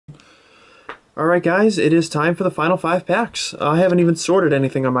Alright guys, it is time for the final 5 packs. I haven't even sorted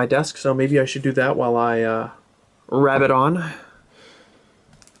anything on my desk, so maybe I should do that while I rabbit on.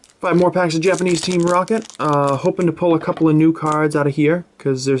 5 more packs of Japanese Team Rocket. Hoping to pull a couple of new cards out of here,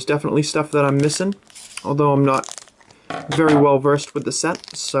 because there's definitely stuff that I'm missing. Although I'm not very well versed with the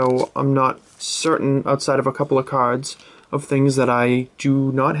set, so I'm not certain outside of a couple of cards of things that I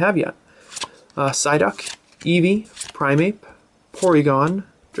do not have yet. Psyduck, Eevee, Primeape, Porygon,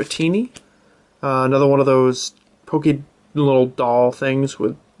 Dratini, another one of those Poke little doll things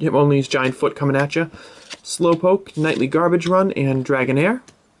with Hitmonlee's giant foot coming at you. Slowpoke, Nightly Garbage Run, and Dragonair.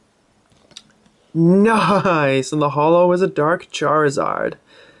 Nice! And the holo is a Dark Charizard.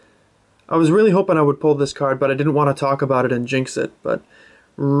 I was really hoping I would pull this card, but I didn't want to talk about it and jinx it, but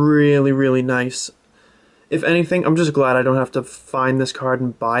really, really nice. If anything, I'm just glad I don't have to find this card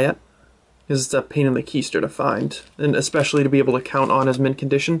and buy it, because it's a pain in the keister to find, and especially to be able to count on as mint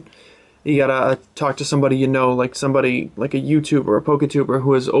condition. You gotta talk to somebody you know, like somebody like a YouTuber or a Poketuber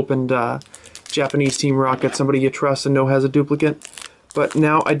who has opened Japanese Team Rocket, somebody you trust and know has a duplicate. But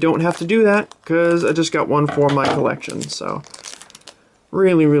now I don't have to do that, because I just got one for my collection, so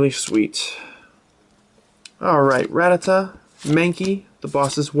really, really sweet. Alright, Rattata, Mankey, The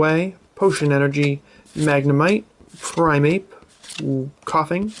Boss's Way, Potion Energy, Magnemite, Primeape,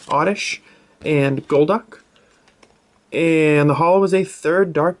 Coughing, Oddish, and Golduck. And the holo is a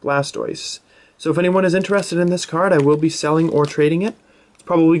third Dark Blastoise. So if anyone is interested in this card, I will be selling or trading it. It's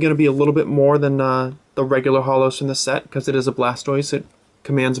probably going to be a little bit more than the regular holos from the set, because it is a Blastoise. It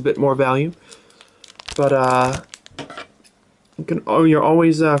commands a bit more value. But you're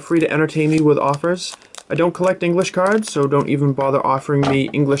always free to entertain me with offers. I don't collect English cards, so don't even bother offering me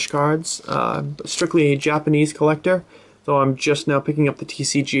English cards. Strictly a Japanese collector, though I'm just now picking up the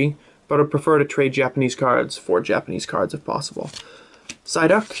TCG. But I'd prefer to trade Japanese cards for Japanese cards if possible.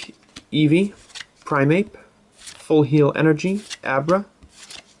 Psyduck, Eevee, Primeape, Full Heal Energy, Abra,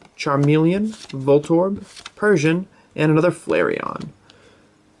 Charmeleon, Voltorb, Persian, and another Flareon.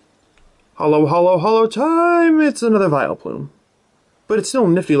 Holo, holo, holo time! It's another Vileplume. But it's still a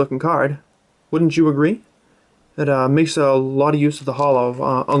nifty looking card. Wouldn't you agree? It makes a lot of use of the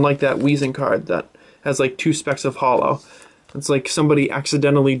holo, unlike that Weezing card that has like 2 specks of holo. It's like somebody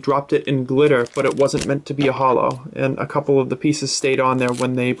accidentally dropped it in glitter, but it wasn't meant to be a holo, and a couple of the pieces stayed on there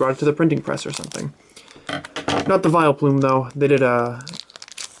when they brought it to the printing press or something. Not the Vileplume though. They did a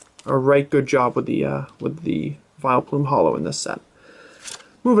right good job with the Vileplume holo in this set.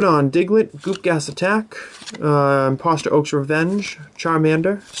 Moving on, Diglett, Goop Gas Attack, Imposter Oak's Revenge,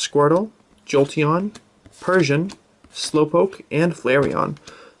 Charmander, Squirtle, Jolteon, Persian, Slowpoke, and Flareon.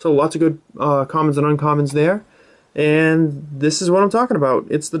 So lots of good commons and uncommons there. And this is what I'm talking about.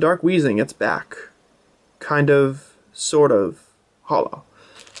 It's the Dark Weezing. It's back. Kind of, sort of, holo.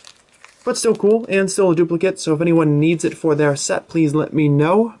 But still cool, and still a duplicate, so if anyone needs it for their set, please let me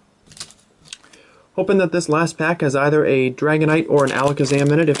know. Hoping that this last pack has either a Dragonite or an Alakazam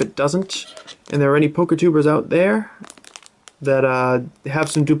in it. If it doesn't, and there are any Poketubers out there that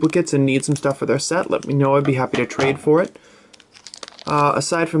have some duplicates and need some stuff for their set, let me know. I'd be happy to trade for it.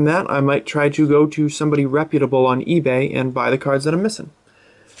 Aside from that, I might try to go to somebody reputable on eBay and buy the cards that I'm missing.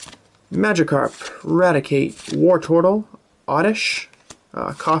 Magikarp, Raticate, Wartortle, Oddish,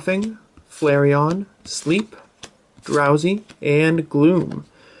 Coughing, Flareon, Sleep, Drowsy, and Gloom.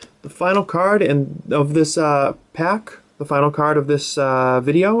 The final card of this pack, the final card of this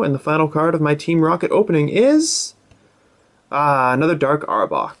video, and the final card of my Team Rocket opening is another Dark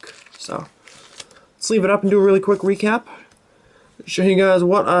Arbok. So let's leave it up and do a really quick recap. Show you guys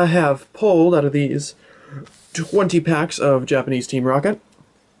what I have pulled out of these 20 packs of Japanese Team Rocket.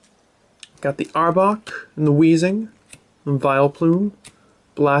 Got the Arbok, and the Weezing, and Vileplume,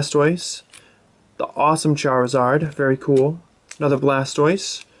 Blastoise, the awesome Charizard, very cool, another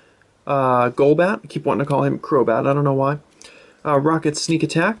Blastoise, Golbat, I keep wanting to call him Crobat, I don't know why, Rocket Sneak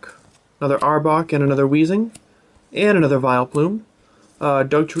Attack, another Arbok and another Weezing, and another Vileplume,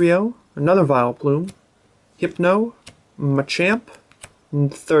 Dugtrio, another Vileplume, Hypno, Machamp,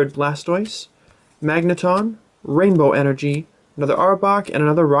 third Blastoise, Magneton, Rainbow Energy, another Arbok, and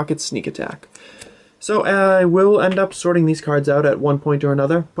another Rocket Sneak Attack. So I will end up sorting these cards out at one point or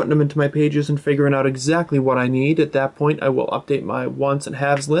another, putting them into my pages and figuring out exactly what I need. At that point, I will update my wants and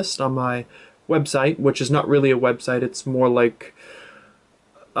haves list on my website, which is not really a website. It's more like,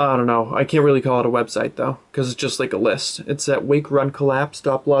 I don't know, I can't really call it a website though, because it's just like a list. It's at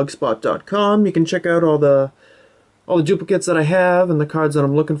wakeruncollapse.blogspot.com. You can check out all the duplicates that I have and the cards that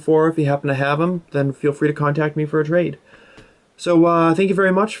I'm looking for. If you happen to have them, then feel free to contact me for a trade. So thank you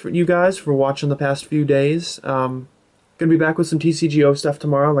very much for you guys for watching the past few days. Gonna be back with some TCGO stuff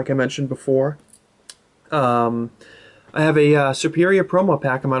tomorrow, like I mentioned before. I have a Superior promo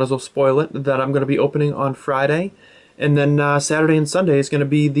pack, I might as well spoil it, that I'm going to be opening on Friday. And then Saturday and Sunday is going to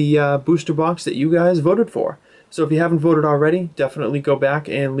be the booster box that you guys voted for. So if you haven't voted already, definitely go back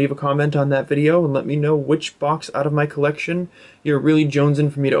and leave a comment on that video and let me know which box out of my collection you're really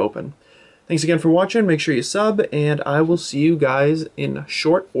jonesing for me to open. Thanks again for watching, make sure you sub, and I will see you guys in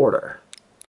short order.